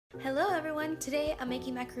Hello everyone! Today I'm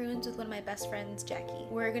making macaroons with one of my best friends, Jackie.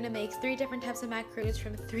 We're gonna make 3 different types of macaroons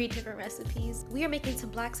from 3 different recipes. We are making some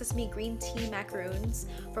black sesame green tea macaroons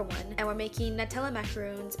for one, and we're making Nutella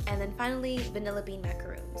macaroons, and then finally vanilla bean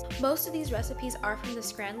macaroons. Most of these recipes are from the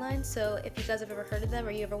Scran line, so if you guys have ever heard of them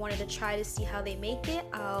or you ever wanted to try to see how they make it,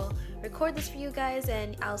 I'll record this for you guys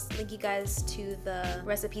and I'll link you guys to the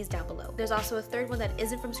recipes down below. There's also a third one that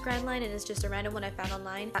isn't from Scran line and it's just a random one I found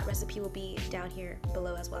online. That recipe will be down here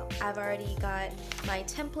below as well. I've already got my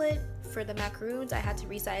template for the macaroons. I had to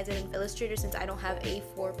resize it in Illustrator since I don't have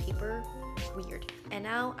A4 paper. Weird. And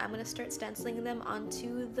now I'm gonna start stenciling them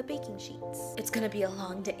onto the baking sheets. It's gonna be a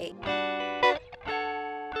long day.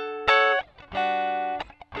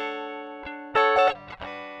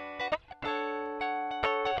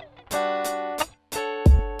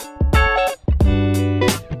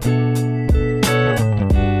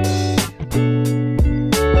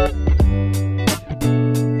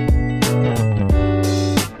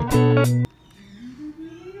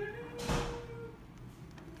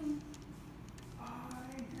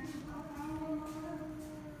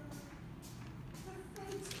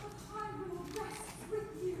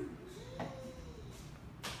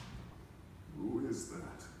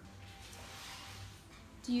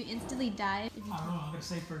 Do you instantly die? I don't know, I'm gonna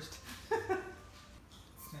say first.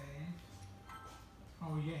 Say.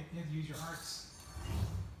 Oh yeah, you have to use your hearts.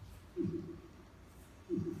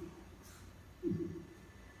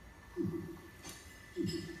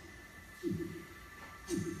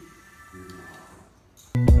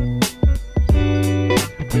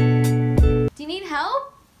 Do you need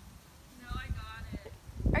help? No, I got it.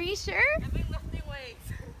 Are you sure? I've been lifting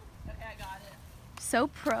weights. Okay, I got it. So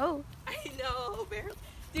pro. I know, barely.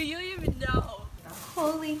 Do you even know?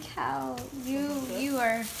 Holy cow. You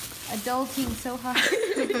are adulting so hard.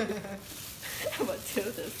 I'm gonna do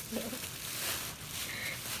this though.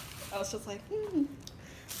 I was just like,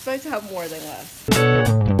 it's nice to have more than less.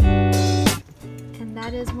 And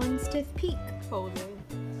that is one stiff peak. Folding.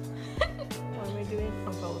 What am I doing?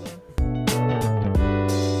 I'm folding.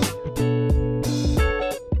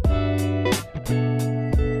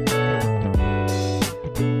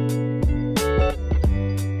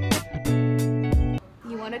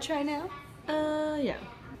 Try now? Yeah.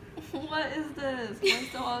 What is this? One's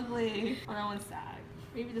so ugly. Oh, that one's sad.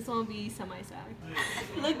 Maybe this one will be semi-sad.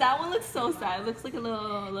 Look, that one looks so sad. It looks like a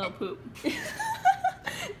little poop.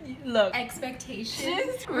 Look.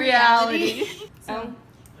 Expectations. Reality. So,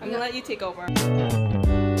 I'm gonna let you take over.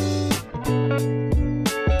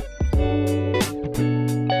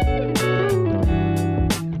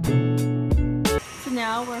 So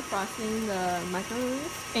now we're frosting the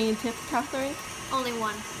macaroons. Any tip, Catherine? Only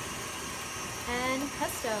one. And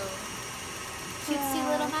pesto. Cutesy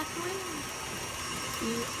little macaroon.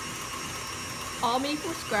 All made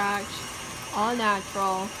from scratch. All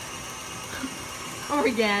natural.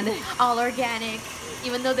 Organic. All organic.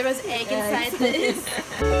 Even though there was egg inside this.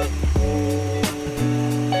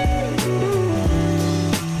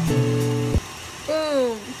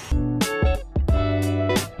 Boom.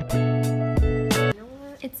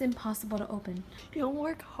 It's impossible to open. You don't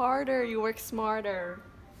work harder, you work smarter.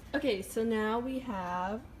 Okay, so now we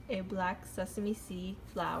have a black sesame seed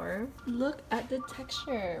flour. Look at the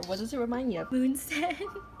texture. What does it remind you of? Moonset.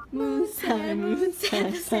 Moonset,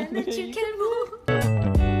 moonset, Moonset that you can move.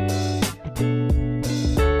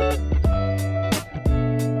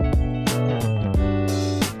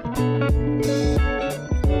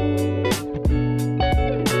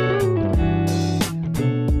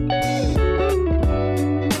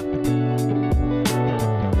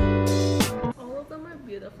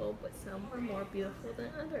 But some are more beautiful than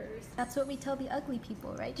others. That's what we tell the ugly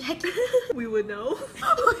people, right, Jackie? We would know.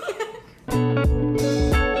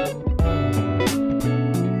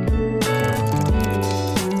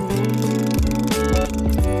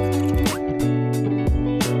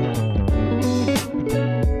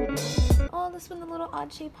 Oh, this one, the little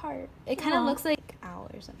odd-shaped heart. It kind of looks like an owl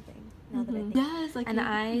or something. Now that I think. Yeah, it's like and the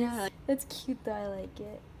eyes. Yeah. That's cute though. I like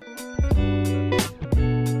it.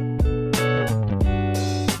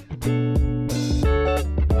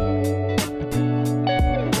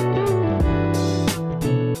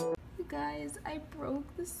 I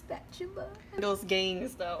broke the spatula. Those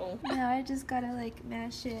games though. Now I just gotta like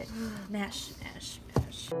mash it. Mash, mash,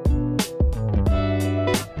 mash.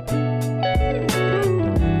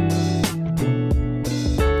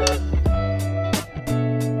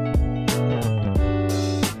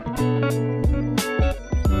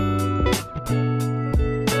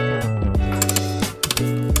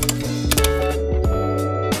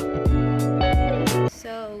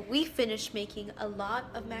 So we finished making a lot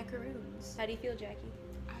of macaroons. How do you feel, Jackie?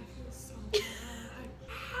 I feel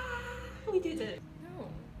taste it. No.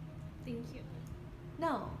 Thank you.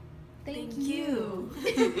 No. Thank you.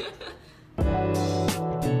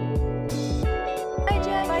 Bye,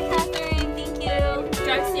 Jack. Bye, Catherine. Thank you.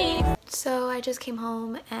 Drive safe. So I just came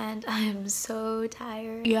home and I am so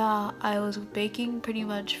tired. Yeah, I was baking pretty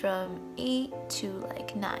much from 8 to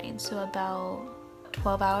like 9, so about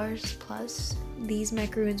 12 hours plus. These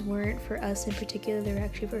macaroons weren't for us in particular, they were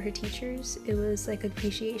actually for her teachers. It was like an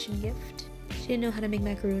appreciation gift. She didn't know how to make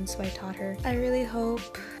macaroons, so I taught her. I really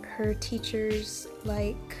hope her teachers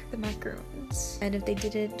like the macaroons. And if they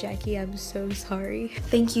didn't, Jackie, I'm so sorry.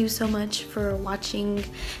 Thank you so much for watching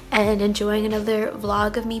and enjoying another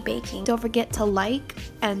vlog of me baking. Don't forget to like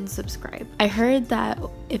and subscribe. I heard that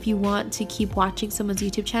if you want to keep watching someone's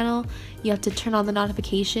YouTube channel, you have to turn on the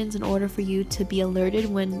notifications in order for you to be alerted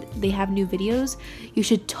when they have new videos. You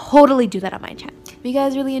should totally do that on my channel. If you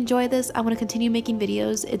guys really enjoy this, I want to continue making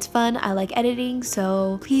videos. It's fun. I like editing,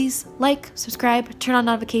 so please like, subscribe, turn on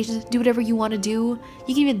notifications, do whatever you want to do.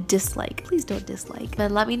 You can even dislike. Please don't dislike.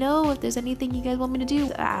 Then let me know if there's anything you guys want me to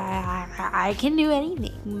do. I can do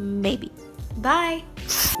anything. Maybe. Bye.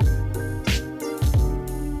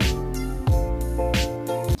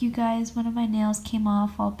 You guys, one of my nails came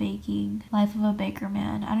off while baking. Life of a baker,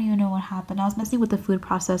 man. I don't even know what happened. I was messing with the food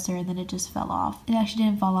processor and then it just fell off. It actually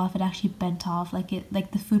didn't fall off, it actually bent off. Like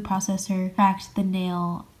the food processor cracked the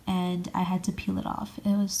nail and I had to peel it off.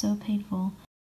 It was so painful.